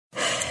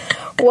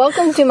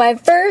Welcome to my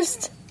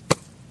first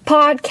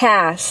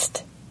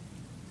podcast.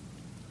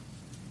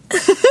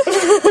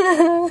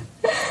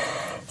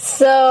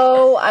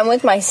 So, I'm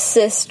with my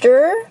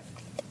sister,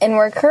 and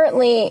we're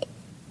currently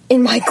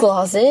in my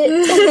closet.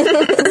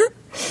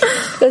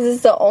 Because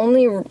it's the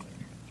only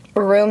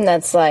room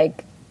that's,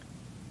 like,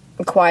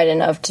 quiet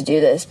enough to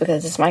do this,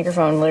 because this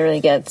microphone literally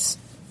gets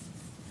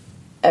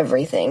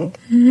everything.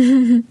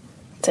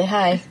 Say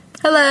hi.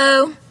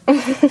 Hello.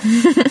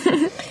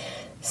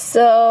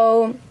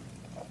 So,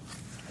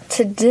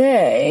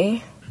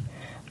 today,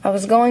 I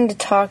was going to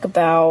talk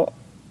about...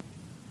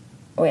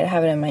 Wait, I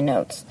have it in my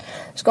notes.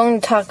 I was going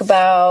to talk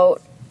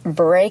about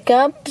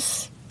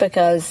breakups,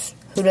 because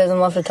who doesn't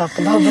love to talk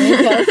about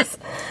breakups?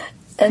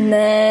 And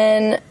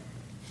then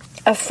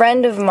a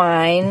friend of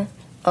mine,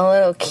 a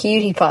little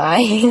cutie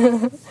pie,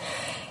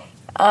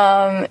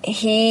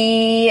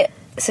 he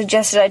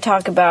suggested I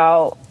talk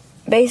about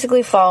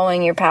basically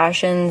following your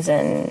passions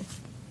and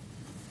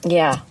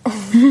yeah.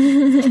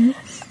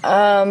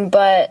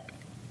 But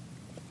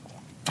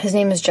his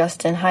name is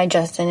Justin. Hi,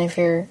 Justin, if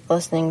you're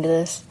listening to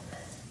this.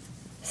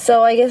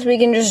 So I guess we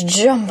can just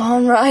jump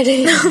on right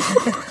in.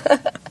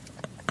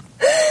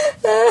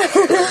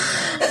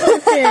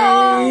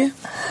 Okay.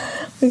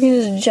 We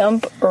can just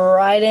jump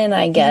right in,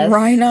 I guess.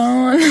 Right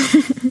on.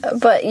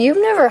 But you've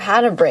never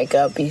had a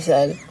breakup, you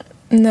said.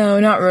 No,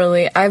 not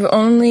really.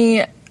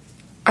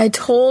 I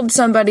told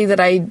somebody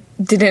that I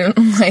didn't,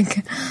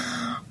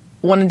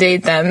 want to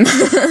date them.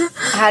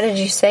 How did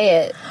you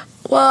say it?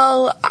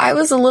 Well, I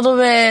was a little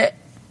bit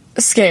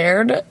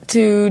scared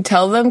to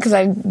tell them because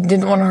I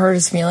didn't want to hurt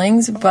his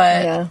feelings,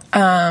 but Yeah.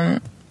 I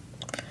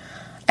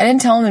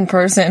didn't tell him in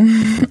person.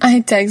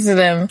 I texted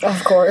him.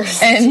 Of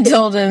course. And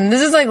told him,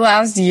 this is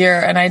last year,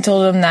 and I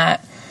told him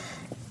that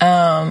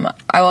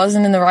I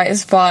wasn't in the right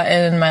spot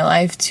in my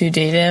life to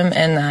date him,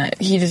 and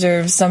that he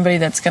deserves somebody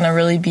that's going to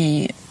really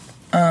be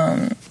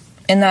in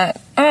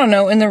that, I don't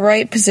know, in the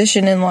right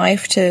position in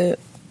life to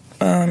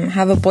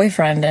have a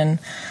boyfriend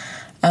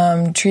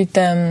and treat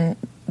them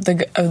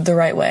the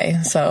right way.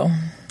 So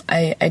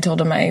I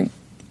told him I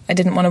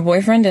didn't want a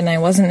boyfriend, and I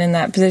wasn't in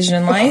that position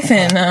in life,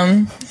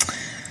 and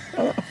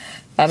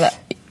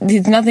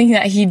it's nothing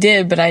that he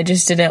did, but I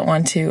just didn't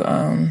want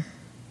to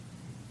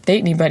date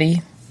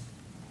anybody.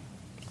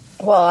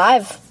 Well,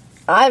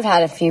 I've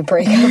had a few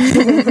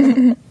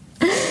breakups.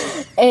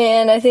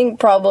 And I think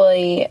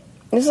probably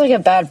this is a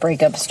bad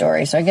breakup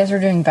story, so I guess we're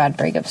doing bad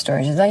breakup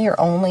stories. Is that your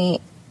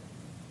only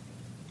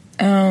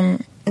bad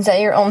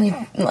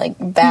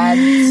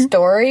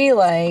story?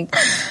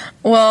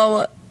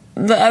 Well,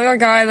 the other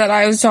guy that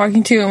I was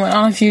talking to and went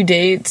on a few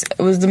dates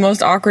was the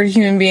most awkward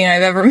human being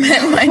I've ever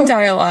met in my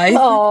entire life.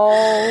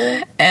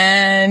 Oh.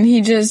 And he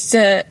just,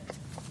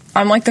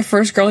 I'm the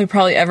first girl he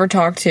probably ever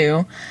talked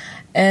to.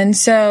 And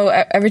so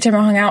every time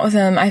I hung out with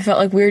him, I felt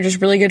like we were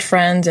just really good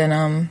friends,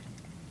 and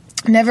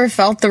never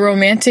felt the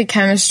romantic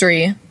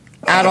chemistry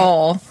at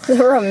all. The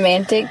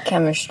romantic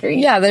chemistry.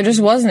 Yeah, there just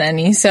wasn't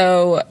any.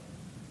 So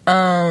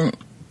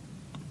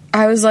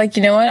I was like,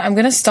 you know what? I'm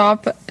going to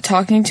stop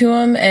talking to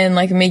him and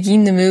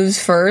making the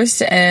moves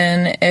first.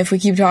 And if we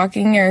keep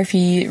talking, or if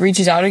he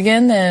reaches out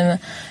again, then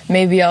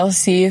maybe I'll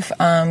see if, give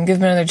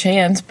him another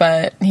chance.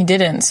 But he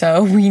didn't.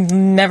 So we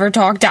never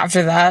talked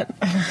after that.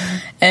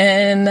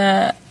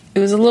 And, it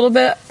was a little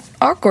bit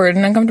awkward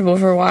and uncomfortable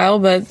for a while.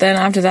 But then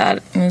after that,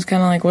 it was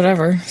kind of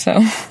whatever.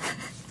 So.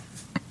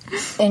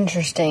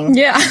 Interesting.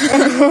 Yeah.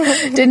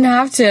 Didn't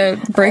have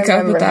to break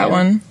up with that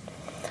one.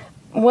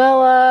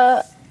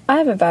 Well, I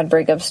have a bad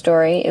breakup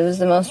story. It was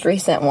the most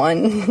recent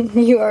one.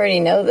 You already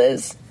know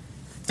this.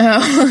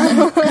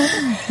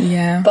 Oh.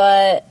 Yeah.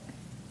 But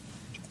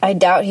I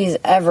doubt he's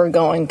ever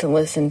going to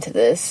listen to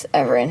this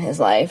ever in his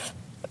life.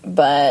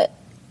 But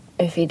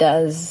if he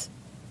does,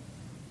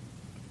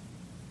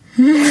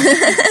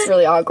 it's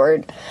really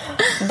awkward.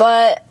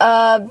 But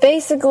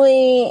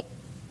basically,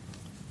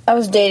 I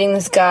was dating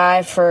this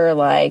guy for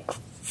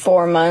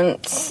 4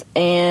 months,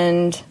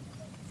 and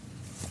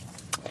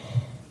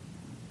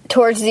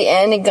towards the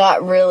end, it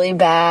got really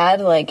bad.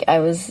 It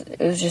was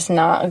just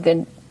not a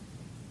good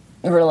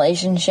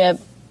relationship.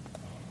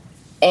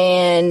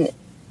 And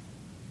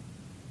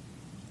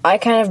I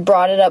kind of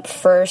brought it up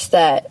first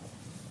that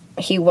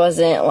he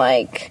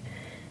wasn't,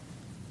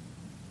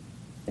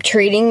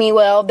 treating me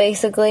well,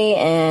 basically.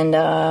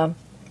 And,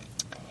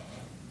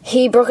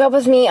 he broke up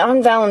with me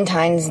on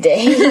Valentine's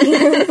Day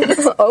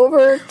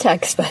over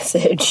text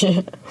message.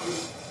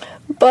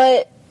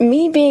 But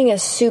me being a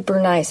super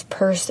nice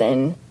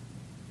person,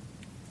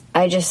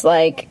 I just,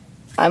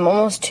 I'm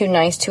almost too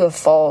nice to a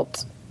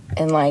fault,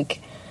 and,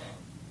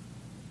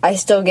 I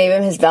still gave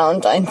him his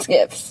Valentine's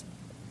gifts.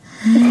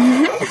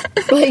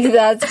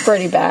 That's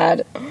pretty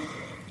bad.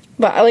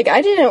 But,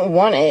 I didn't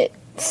want it,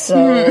 so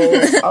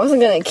I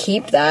wasn't gonna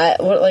keep that.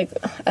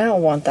 I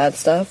don't want that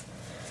stuff.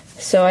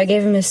 So I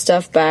gave him his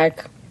stuff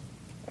back.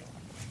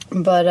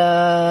 But,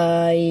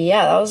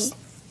 yeah, that was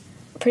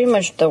pretty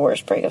much the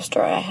worst breakup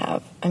story I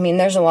have. I mean,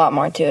 there's a lot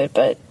more to it,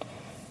 but...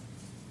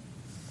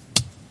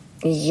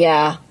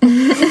 yeah.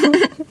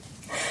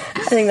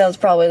 think that was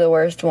probably the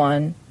worst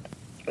one.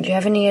 Do you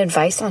have any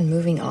advice on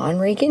moving on,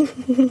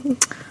 Reagan?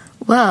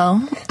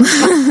 Well,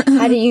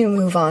 how do you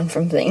move on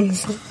from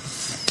things?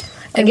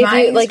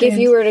 If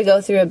you were to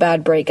go through a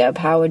bad breakup,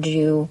 how would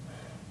you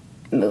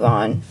move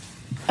on?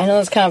 I know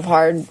it's kind of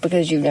hard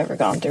because you've never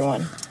gone through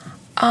one.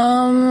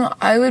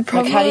 I would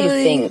probably... how do you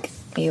think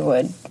you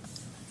would?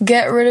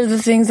 Get rid of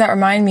the things that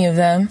remind me of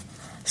them.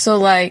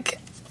 So,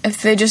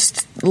 if they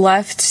just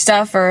left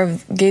stuff or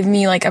gave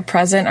me, a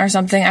present or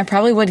something, I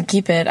probably wouldn't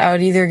keep it. I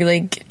would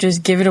either,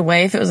 just give it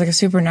away if it was, a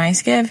super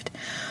nice gift,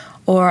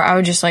 or I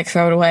would just,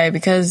 throw it away,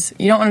 because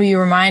you don't want to be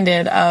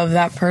reminded of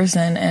that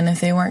person, and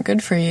if they weren't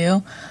good for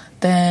you,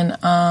 then,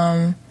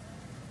 I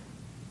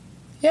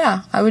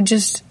would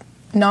just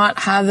not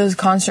have those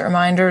constant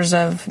reminders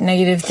of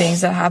negative things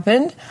that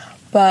happened.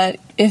 But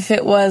if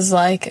it was,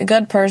 a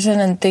good person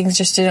and things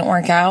just didn't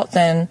work out,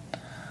 then,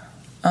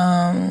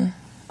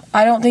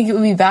 I don't think it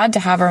would be bad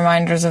to have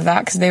reminders of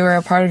that, because they were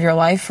a part of your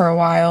life for a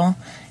while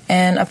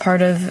and a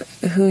part of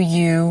who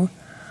you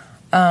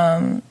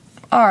are.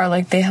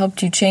 They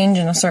helped you change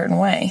in a certain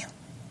way.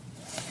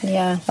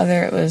 Yeah.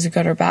 Whether it was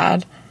good or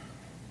bad.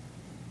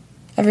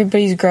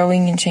 Everybody's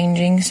growing and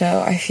changing,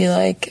 so I feel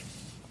like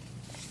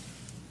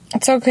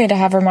it's okay to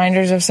have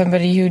reminders of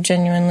somebody who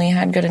genuinely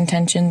had good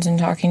intentions in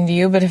talking to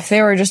you, but if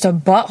they were just a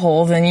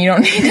butthole, then you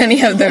don't need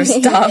any of their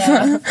stuff.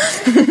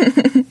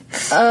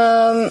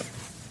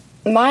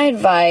 My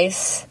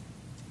advice...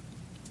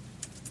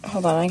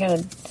 Hold on, I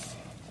gotta...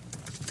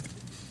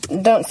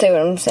 Don't say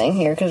what I'm saying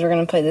here, because we're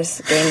gonna play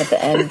this game at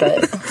the end,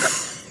 but...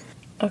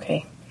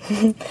 Okay.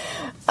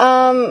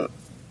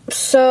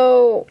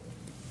 So,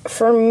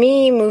 for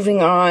me,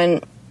 moving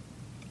on...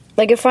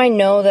 if I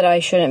know that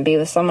I shouldn't be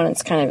with someone,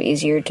 it's kind of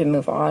easier to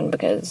move on,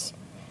 because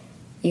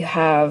you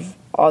have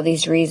all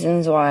these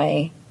reasons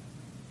why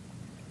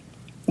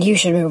you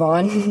should move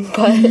on,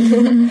 but...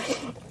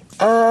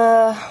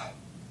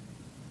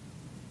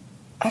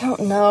 I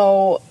don't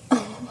know.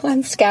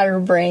 I'm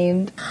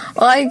scatterbrained.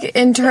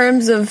 In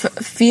terms of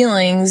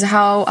feelings,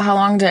 how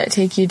long did it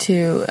take you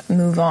to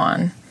move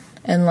on?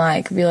 And,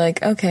 be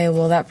okay,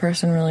 well, that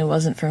person really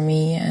wasn't for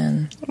me,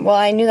 and... Well,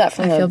 I knew that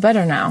from I feel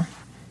better now.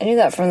 I knew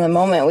that from the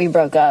moment we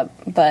broke up,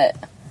 but...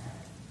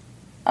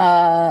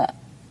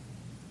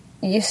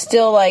 you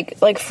still,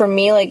 for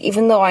me,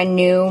 even though I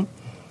knew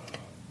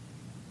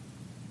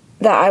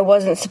that I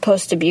wasn't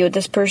supposed to be with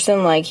this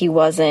person, he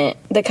wasn't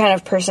the kind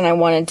of person I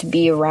wanted to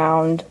be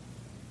around,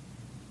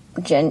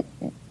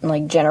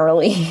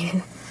 generally.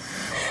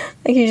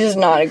 He's just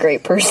not a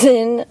great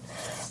person.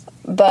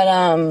 But,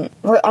 I'm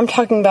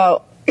talking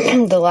about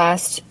the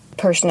last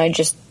person I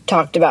just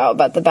talked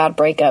about the bad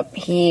breakup.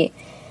 He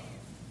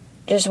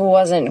just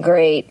wasn't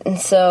great. And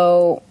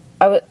so,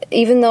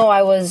 even though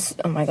I was...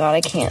 Oh my god,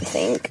 I can't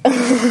think.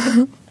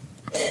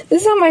 This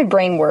is how my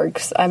brain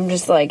works. I'm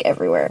just,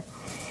 everywhere.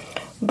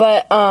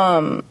 But,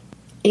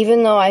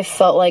 even though I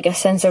felt a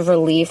sense of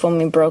relief when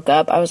we broke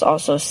up, I was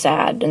also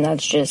sad, and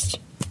that's just...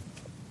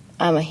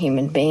 I'm a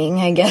human being,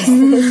 I guess.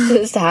 This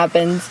just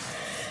happens.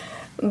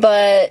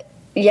 But,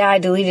 yeah, I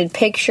deleted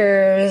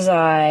pictures,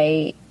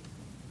 I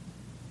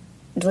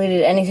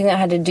deleted anything that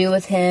had to do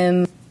with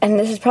him. And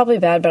this is probably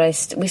bad,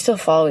 but we still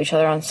follow each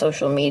other on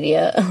social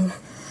media.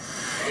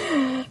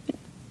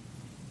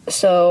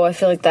 So I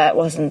feel like that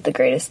wasn't the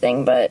greatest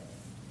thing, but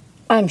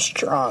I'm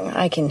strong.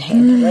 I can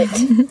handle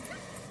it.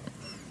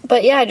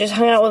 But yeah, I just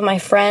hung out with my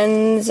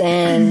friends,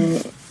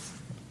 and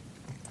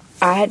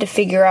I had to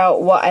figure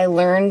out what I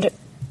learned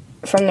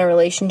from the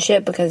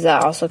relationship, because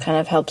that also kind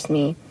of helps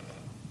me,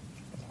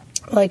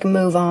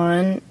 move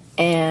on.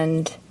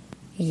 And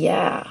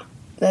yeah,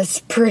 that's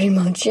pretty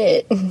much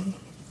it.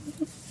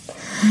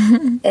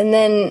 And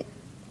then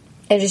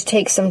it just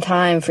takes some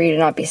time for you to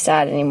not be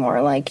sad anymore.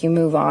 You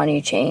move on,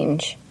 you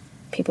change.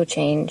 People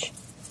change.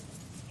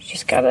 You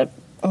just gotta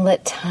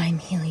let time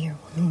heal your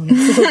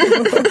wounds.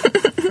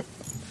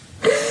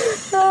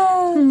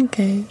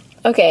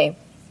 Okay.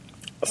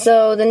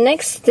 So the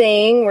next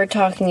thing we're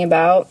talking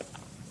about,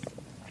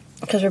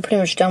 because we're pretty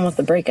much done with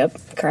the breakup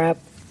crap,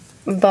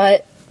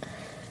 but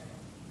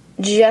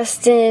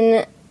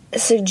Justin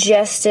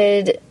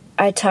suggested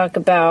I talk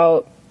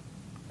about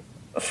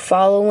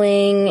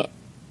following...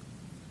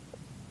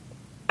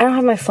 I don't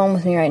have my phone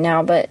with me right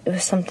now, but it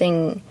was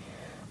something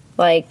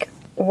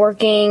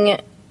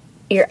working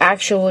your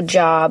actual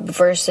job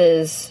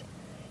versus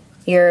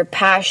your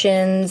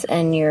passions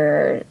and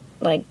your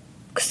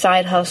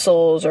side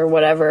hustles or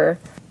whatever.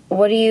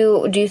 What do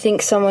you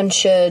think someone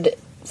should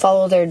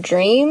follow their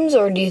dreams,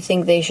 or do you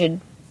think they should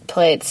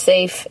play it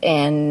safe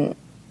and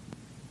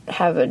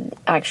have an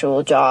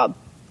actual job?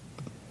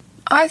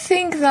 I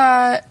think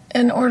that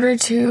in order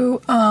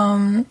to,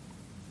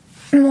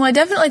 I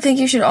definitely think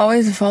you should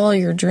always follow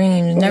your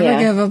dreams. Never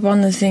give up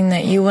on the thing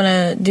that you want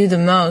to do the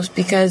most,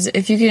 because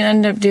if you can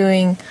end up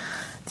doing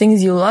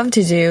things you love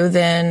to do,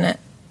 then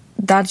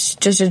that's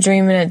just a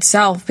dream in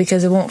itself,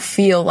 because it won't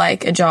feel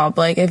like a job.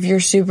 If you're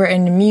super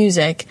into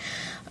music,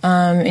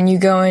 and you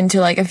go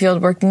into a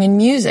field working in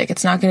music,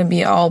 it's not going to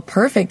be all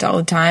perfect all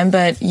the time,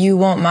 but you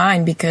won't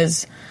mind,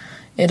 because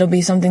it'll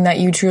be something that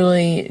you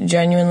truly,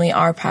 genuinely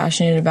are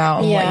passionate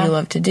about and what you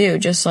love to do.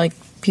 Just like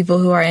people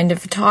who are into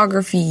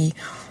photography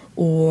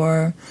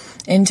or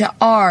into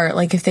art,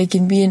 like if they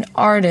can be an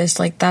artist,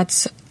 like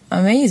that's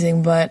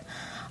amazing. But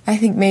I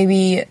think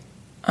maybe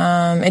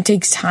it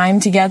takes time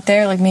to get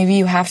there. Like maybe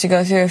you have to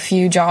go through a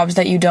few jobs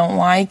that you don't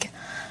like,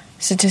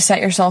 so to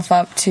set yourself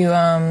up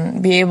to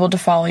be able to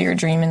follow your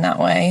dream in that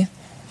way.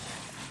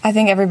 I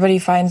think everybody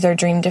finds their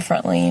dream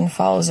differently and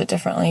follows it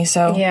differently.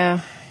 So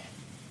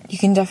you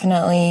can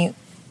definitely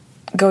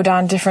go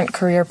down different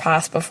career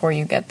paths before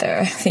you get there,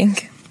 I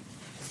think.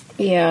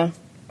 Yeah.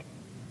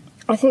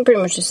 I think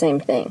pretty much the same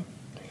thing.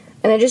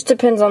 And it just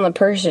depends on the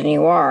person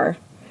you are.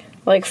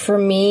 Like for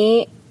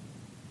me,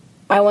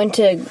 I went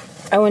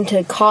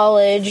to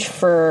college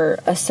for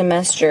a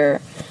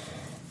semester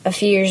a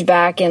few years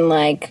back, and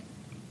like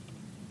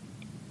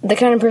the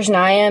kind of person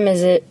I am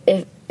is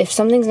if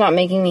something's not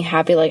making me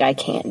happy, like I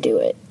can't do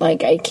it.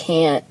 Like I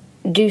can't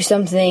do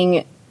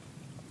something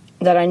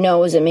that I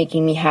know isn't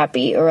making me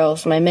happy, or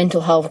else my mental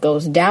health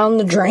goes down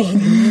the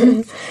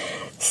drain.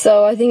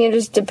 So I think it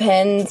just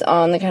depends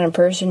on the kind of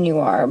person you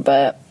are.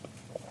 But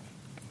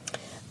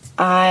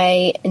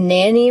I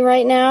nanny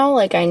right now.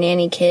 Like I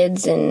nanny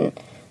kids, and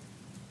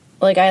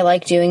like I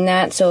like doing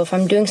that. So if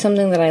I'm doing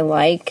something that I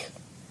like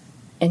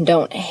and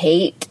don't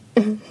hate,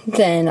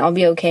 then I'll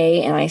be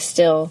okay. And I'm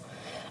still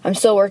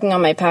working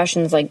on my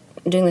passions, like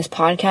doing this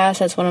podcast.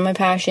 That's one of my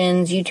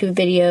passions. YouTube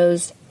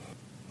videos.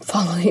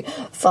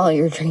 Follow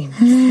your dreams.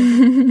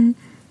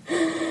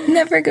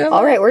 Never go.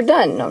 All right, we're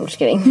done. No, I'm just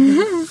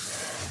kidding.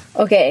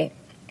 Okay.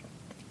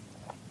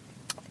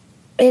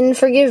 And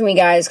forgive me,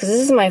 guys, because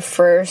this is my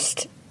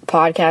first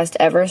podcast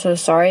ever, so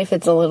sorry if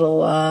it's a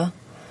little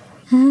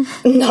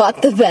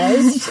not the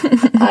best.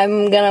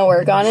 I'm gonna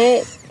work on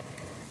it.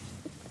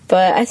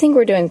 But I think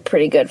we're doing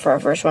pretty good for our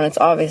first one. It's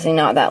obviously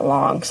not that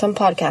long. Some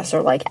podcasts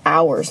are like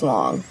hours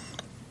long.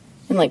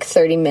 And like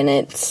 30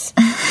 minutes.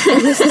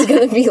 And this is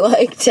going to be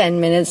like 10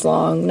 minutes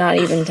long. Not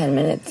even 10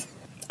 minutes.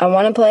 I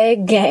want to play a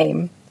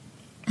game.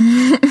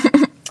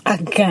 A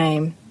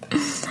game.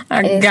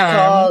 And it's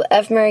called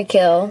F, Marry,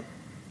 Kill.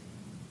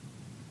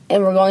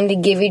 And we're going to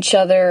give each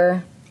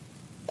other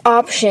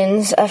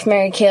options, F,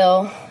 Marry,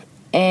 Kill.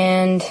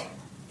 And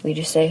we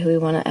just say who we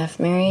want to F,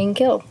 marry, and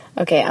kill.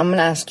 Okay, I'm going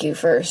to ask you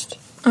first.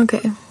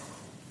 Okay.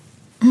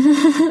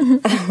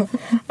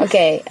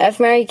 Okay, F,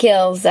 Marry,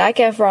 Kill, Zac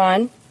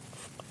Efron,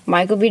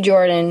 Michael B.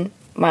 Jordan,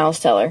 Miles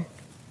Teller.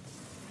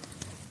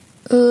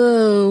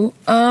 Oh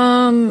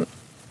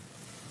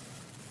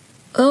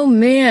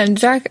man,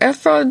 Zac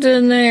Efron's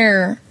in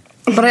there.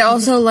 But I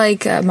also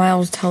like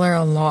Miles Teller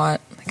a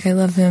lot. Like, I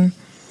love him.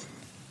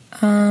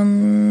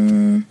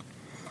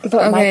 But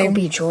okay. Michael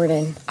B.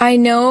 Jordan. I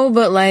know,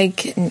 but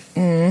like...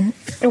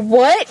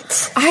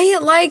 What? I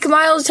like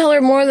Miles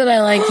Teller more than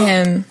I like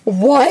him.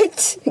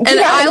 What? Get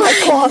out of my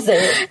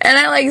closet. And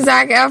I like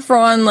Zac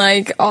Efron,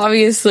 like,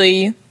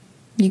 obviously...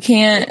 You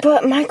can't...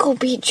 But Michael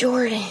B.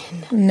 Jordan.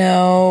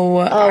 No.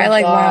 I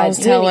like Miles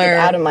Teller. Get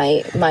out of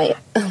my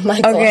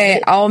closet.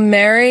 Okay, I'll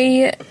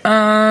marry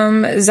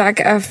Zac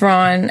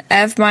Efron,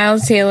 F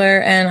Miles Taylor,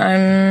 and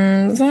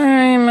I'm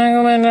sorry,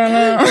 Michael B.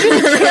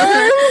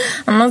 Jordan.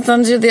 I'm gonna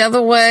send you the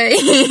other way.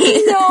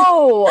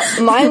 No.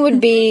 Mine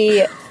would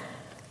be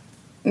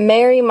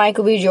marry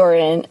Michael B.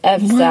 Jordan,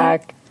 F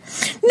Zac.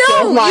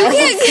 No, you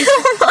can't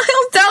kill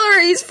Miles Teller.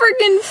 He's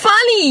freaking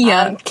funny.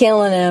 I'm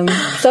killing him.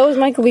 So is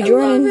Michael B.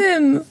 Jordan. I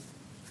love him.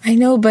 I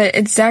know, but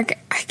it's Zac.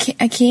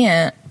 I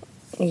can't.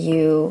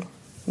 You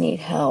need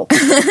help.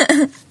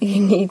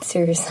 You need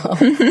serious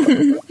help.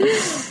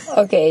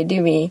 Okay,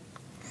 do me.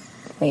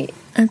 Wait.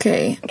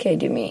 Okay. Okay,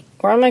 do me.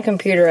 We're on my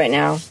computer right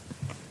now.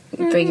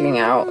 Figuring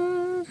out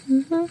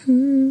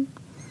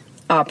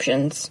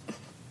options.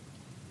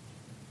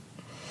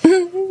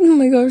 Oh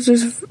my gosh.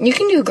 You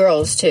can do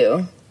girls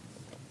too.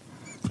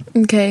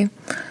 Okay.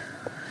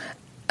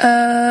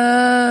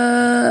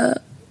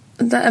 That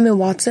Emma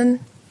Watson?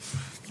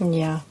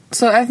 Yeah.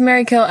 So F,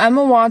 Marry, Kill,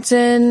 Emma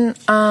Watson,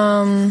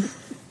 I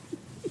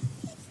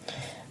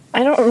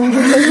don't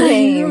remember her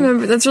name. I don't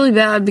remember. That's really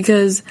bad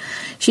because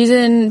she's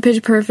in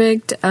Pitch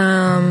Perfect,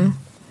 the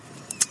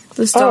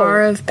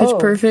star of Pitch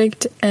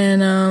Perfect,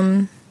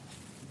 and,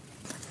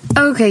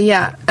 okay,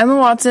 yeah. Emma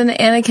Watson,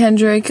 Anna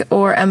Kendrick,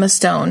 or Emma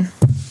Stone.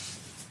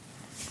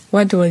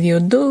 What will you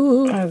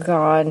do? Oh,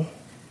 God.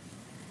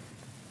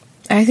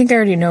 I think I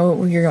already know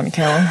who you're going to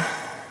kill.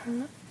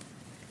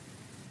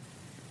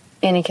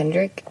 Anna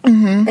Kendrick?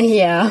 Mm-hmm.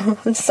 Yeah.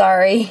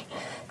 Sorry.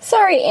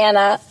 Sorry,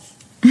 Anna.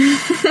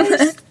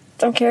 I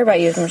don't care about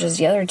you as much as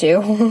the other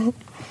two.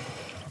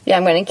 Yeah,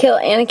 I'm going to kill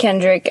Anna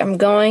Kendrick. I'm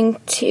going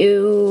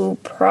to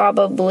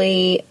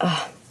probably...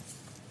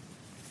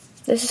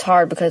 this is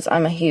hard because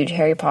I'm a huge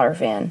Harry Potter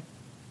fan.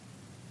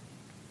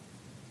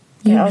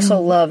 I also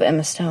love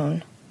Emma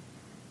Stone.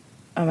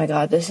 Oh my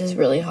God, this is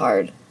really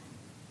hard.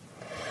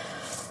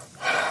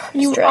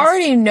 You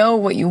already know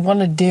what you want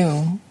to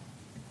do.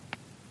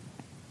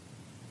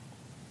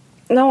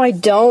 No, I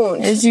don't.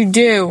 Yes, you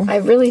do. I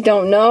really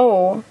don't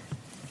know.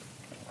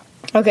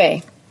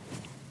 Okay.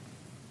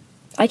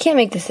 I can't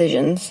make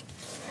decisions.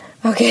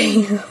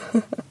 Okay.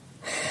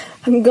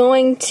 I'm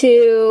going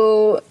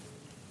to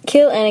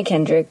kill Anna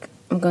Kendrick.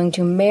 I'm going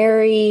to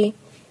marry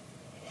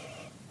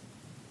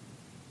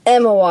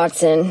Emma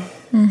Watson.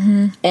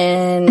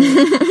 And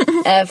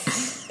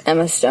F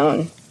Emma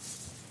Stone.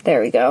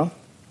 There we go.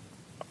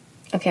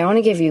 Okay, I want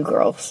to give you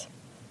girls.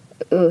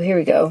 Ooh, here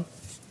we go.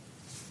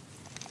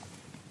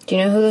 Do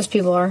you know who those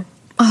people are?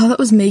 Oh, that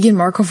was Meghan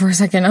Markle for a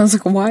second. I was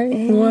like, why?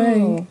 No.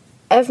 Why?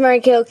 F.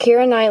 Mary Kill,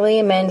 Keira Knightley,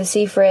 Amanda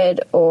Seyfried,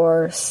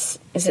 or... Is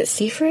it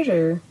Seyfried,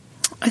 or...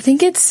 I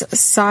think it's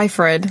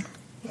Seyfried.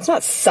 It's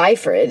not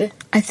Seyfried.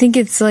 I think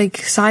it's like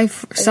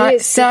Seyfried.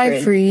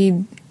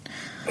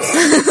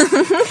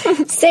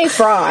 Say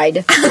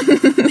fried.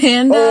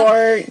 Amanda.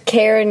 Or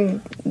Karen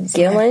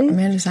Gillan.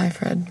 Amanda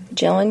Seyfried.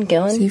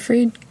 Gillan?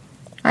 Seyfried?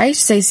 I used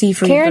to say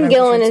Seyfried. Karen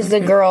Gillan is the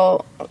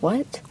girl...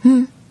 What?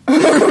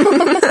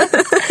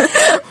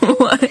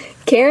 What?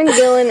 Karen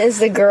Gillan is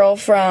the girl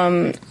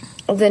from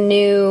the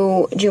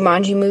new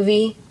Jumanji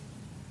movie.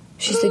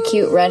 She's the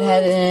cute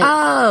redhead in it.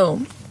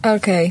 Oh,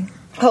 okay.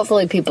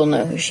 Hopefully people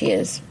know who she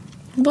is.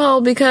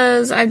 Well,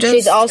 because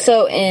She's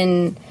also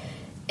in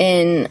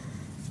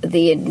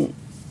the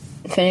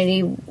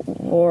Infinity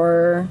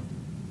War.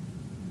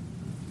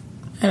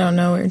 I don't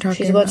know what you're talking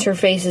She's about. what's her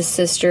face's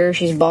sister.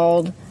 She's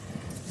bald.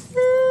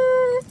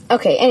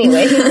 Okay,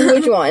 anyway,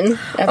 which one?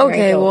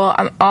 Okay, well,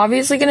 I'm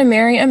obviously going to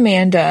marry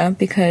Amanda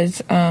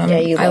because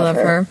I love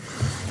her.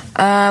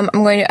 I'm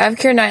going to F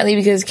Keira Knightley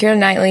because Keira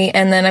Knightley,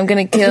 and then I'm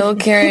going to kill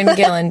Karen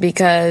Gillan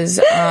because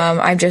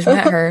I've just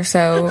met her,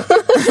 so...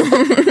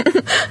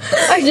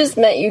 I just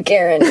met you,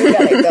 Karen. You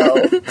gotta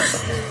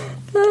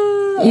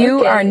go.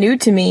 You are new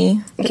to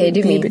me. Okay,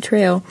 do me.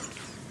 Betrayal.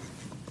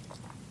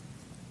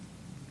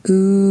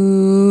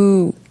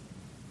 Ooh.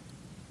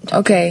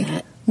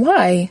 Okay.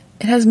 Why?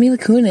 It has Mila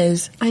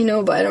Kunis. I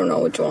know, but I don't know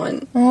which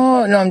one.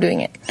 Oh, no, I'm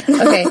doing it.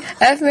 Okay.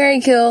 F. Mary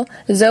Kill,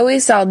 Zoe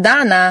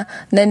Saldana,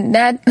 then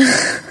that...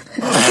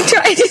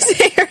 try to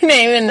say her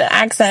name in the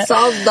accent.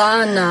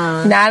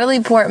 Saldana. Natalie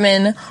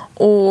Portman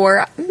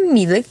or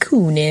Mila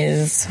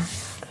Kunis.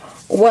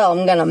 Well,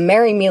 I'm gonna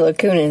marry Mila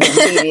Kunis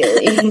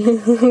immediately.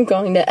 I'm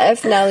going to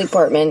F. Natalie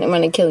Portman. I'm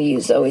gonna kill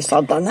you, Zoe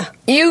Saldana.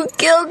 You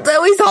killed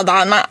Zoe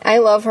Saldana. I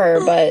love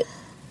her, but...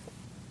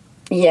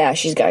 Yeah,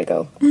 she's gotta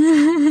go.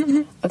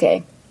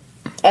 Okay.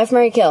 F.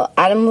 Mary Kill,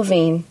 Adam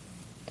Levine,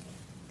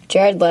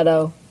 Jared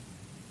Leto,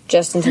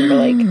 Justin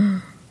Timberlake.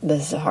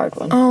 This is a hard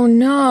one. Oh,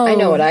 no. I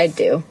know what I'd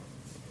do.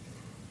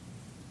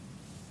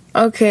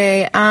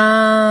 Okay,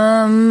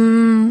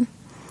 I'm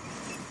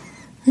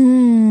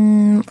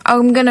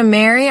gonna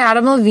marry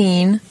Adam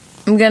Levine.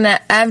 I'm gonna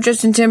F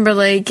Justin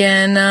Timberlake,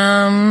 and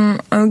I'm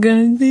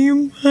gonna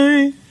think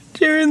about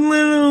Jared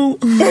Leto.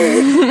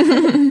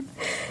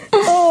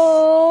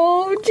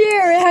 Oh,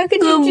 Jared, how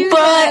could you do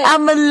that?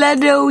 I'm a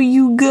Leto,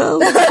 you go.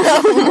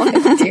 Oh,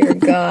 my dear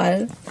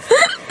God.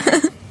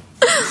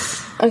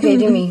 Okay,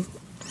 do me.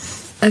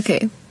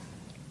 Okay.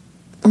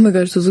 Oh my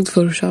gosh, this looks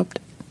photoshopped.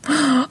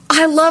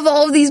 I love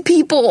all of these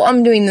people.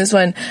 I'm doing this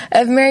one.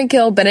 F. Mary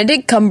Kill,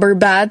 Benedict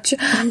Cumberbatch,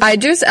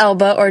 Idris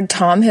Elba, or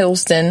Tom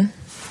Hiddleston.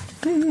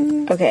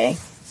 Okay.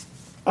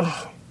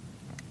 Oh.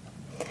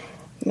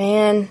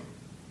 Man.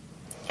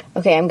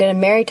 Okay, I'm gonna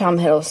marry Tom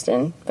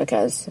Hiddleston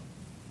because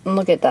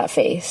look at that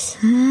face.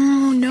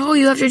 Oh no,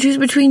 you have to choose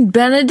between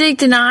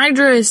Benedict and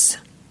Idris.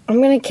 I'm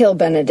gonna kill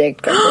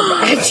Benedict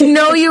Cumberbatch.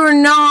 No, you are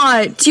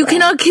not. You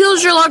cannot kill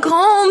Sherlock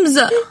Holmes.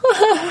 No,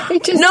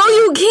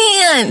 you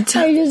can't.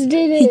 I just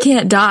did it. He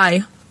can't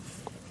die.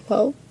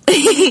 Well,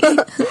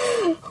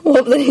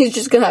 well, then he's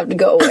just gonna have to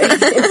go away.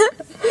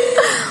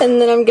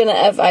 And then I'm gonna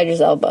F Idris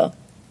Elba.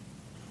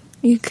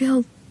 You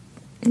killed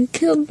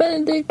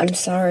Benedict. I'm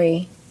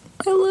sorry.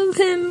 I love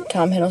him.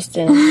 Tom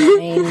Hiddleston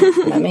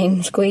is my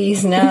main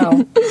squeeze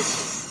now.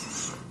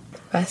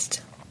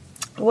 Rest.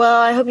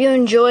 Well, I hope you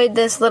enjoyed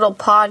this little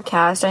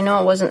podcast. I know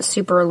it wasn't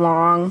super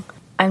long.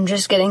 I'm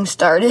just getting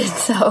started,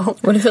 so...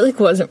 What if it,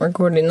 wasn't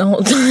recording the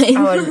whole time?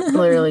 I would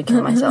literally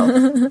kill myself.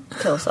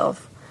 Kill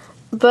self.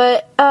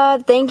 But,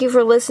 thank you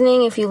for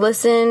listening. If you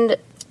listened,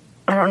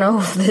 I don't know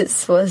if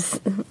this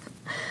was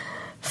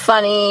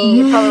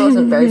funny. It probably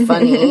wasn't very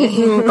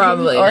funny.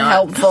 Probably or not.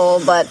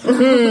 helpful, but...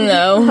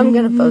 No. I'm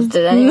gonna post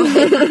it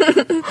anyway.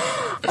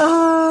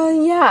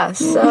 Yeah,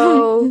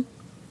 so...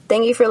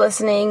 Thank you for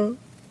listening.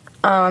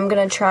 I'm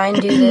going to try and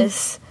do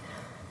this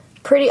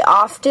pretty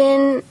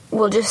often.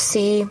 We'll just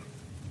see.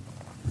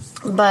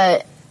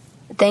 But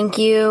thank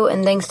you,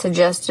 and thanks to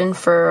Justin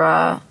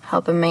for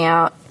helping me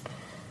out.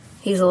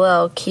 He's a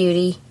little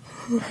cutie.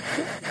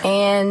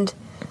 And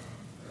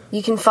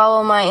you can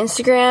follow my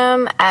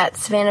Instagram at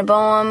Savannah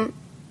Boehm.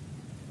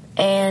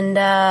 And,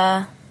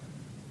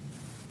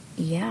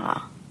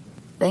 yeah.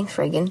 Thanks,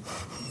 Reagan.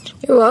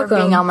 You're welcome. For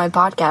being on my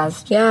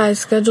podcast. Yeah, I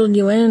scheduled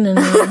you in, and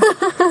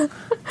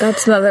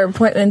that's another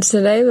appointment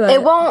today. But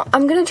it won't.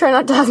 I'm gonna try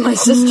not to have my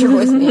sister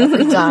with me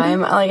every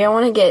time. Like, I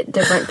want to get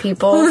different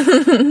people,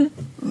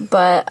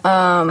 but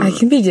I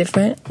can be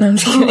different. No, I'm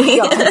just kidding.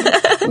 Oh my God,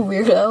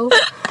 weirdo.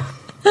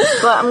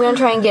 But I'm going to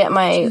try and get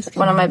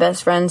one of my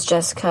best friends,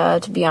 Jessica,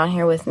 to be on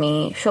here with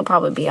me. She'll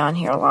probably be on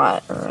here a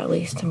lot, or at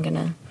least I'm going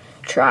to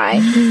try.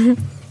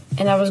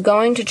 And I was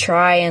going to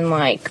try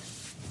and,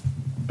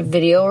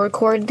 video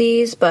record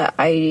these, but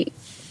I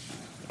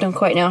don't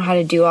quite know how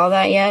to do all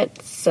that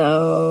yet.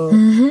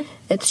 So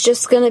it's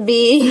just going to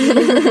be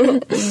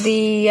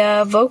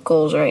the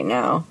vocals right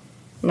now,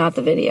 not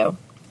the video.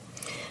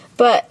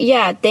 But,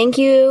 yeah, thank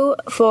you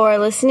for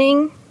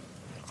listening.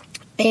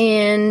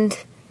 And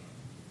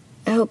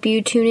I hope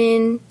you tune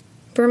in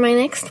for my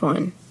next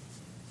one.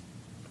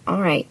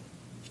 All right.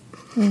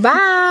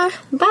 Bye.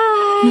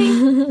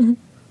 Bye.